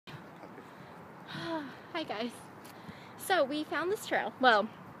Hi guys. So we found this trail. Well,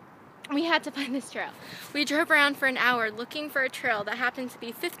 we had to find this trail. We drove around for an hour looking for a trail that happened to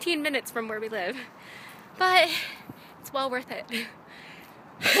be 15 minutes from where we live. But it's well worth it.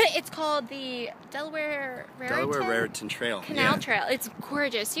 It's called the Delaware Raritan Trail. Canal Trail. It's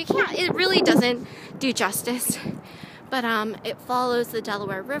gorgeous. You can't, it really doesn't do justice. But it follows the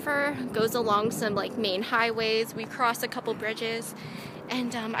Delaware River, goes along some like main highways. We cross a couple bridges,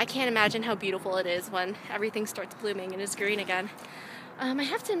 and I can't imagine how beautiful it is when everything starts blooming and is green again. I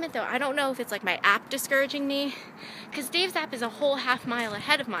have to admit though, I don't know if it's like my app discouraging me, because Dave's app is a whole half mile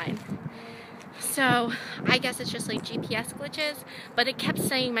ahead of mine. So I guess it's just like GPS glitches, but it kept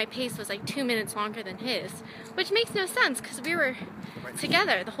saying my pace was like 2 minutes longer than his, which makes no sense because we were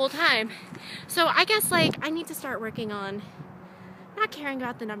together the whole time. So I guess like I need to start working on not caring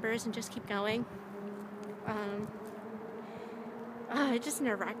about the numbers and just keep going. It's just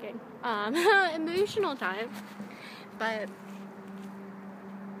nerve-wracking. Emotional time, but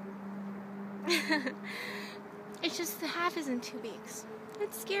it's just the half is in 2 weeks.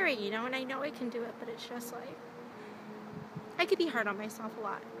 It's scary, you know, and I know I can do it, but it's just like, I could be hard on myself a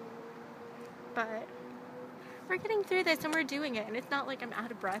lot. But we're getting through this and we're doing it, and it's not like I'm out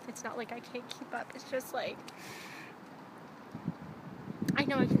of breath. It's not like I can't keep up. It's just like, I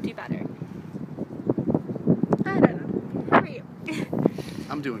know I can do better. I don't know. How are you?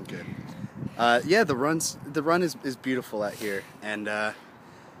 I'm doing good. Yeah, the run is beautiful out here, and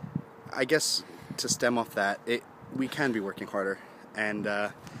I guess to stem off that, we can be working harder. And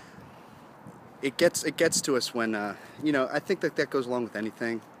it gets to us when you know, I think that goes along with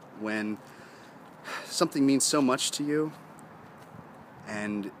anything. When something means so much to you,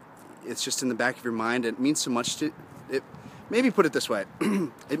 and it's just in the back of your mind, it means so much to it. Maybe put it this way: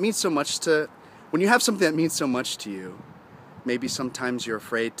 it means so much to when you have something that means so much to you. Maybe sometimes you're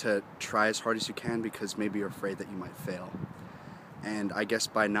afraid to try as hard as you can because maybe you're afraid that you might fail. And I guess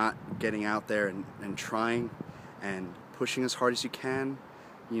by not getting out there and trying and pushing as hard as you can,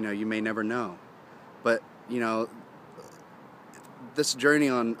 you know, you may never know. But, you know, this journey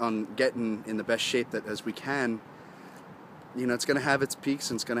on getting in the best shape that as we can, you know, it's going to have its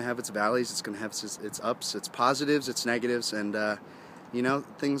peaks and it's going to have its valleys, it's going to have its ups, its positives, its negatives, and, you know,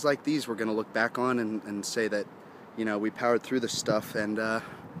 things like these we're going to look back on and say that, you know, we powered through this stuff, and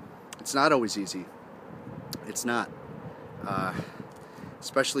it's not always easy. It's not.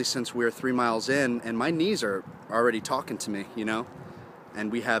 Especially since we're 3 miles in and my knees are already talking to me, you know,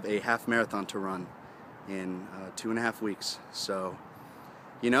 and we have a half marathon to run in 2.5 weeks. So,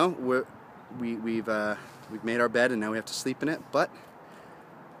 you know, we've made our bed and now we have to sleep in it, but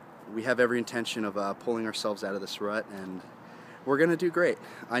we have every intention of pulling ourselves out of this rut, and we're gonna do great.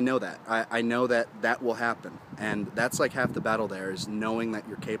 I know that. I know that will happen, and that's like half the battle. There is knowing that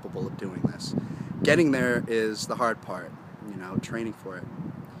you're capable of doing this. Getting there is the hard part. You know, training for it.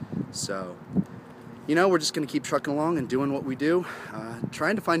 So, you know, we're just going to keep trucking along and doing what we do,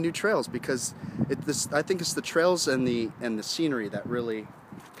 trying to find new trails, because I think it's the trails and the scenery that really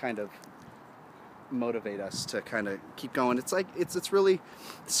kind of motivate us to kind of keep going. It's like it's really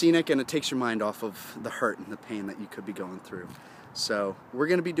scenic, and it takes your mind off of the hurt and the pain that you could be going through. So we're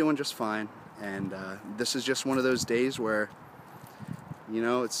going to be doing just fine, and this is just one of those days where, you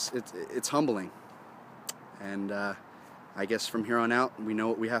know, it's humbling, and I guess from here on out, we know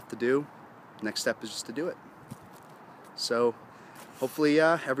what we have to do. Next step is just to do it. So, hopefully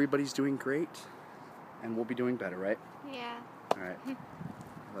everybody's doing great, and we'll be doing better, right? Yeah. All right.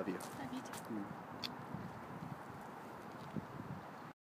 Love you. Love you too.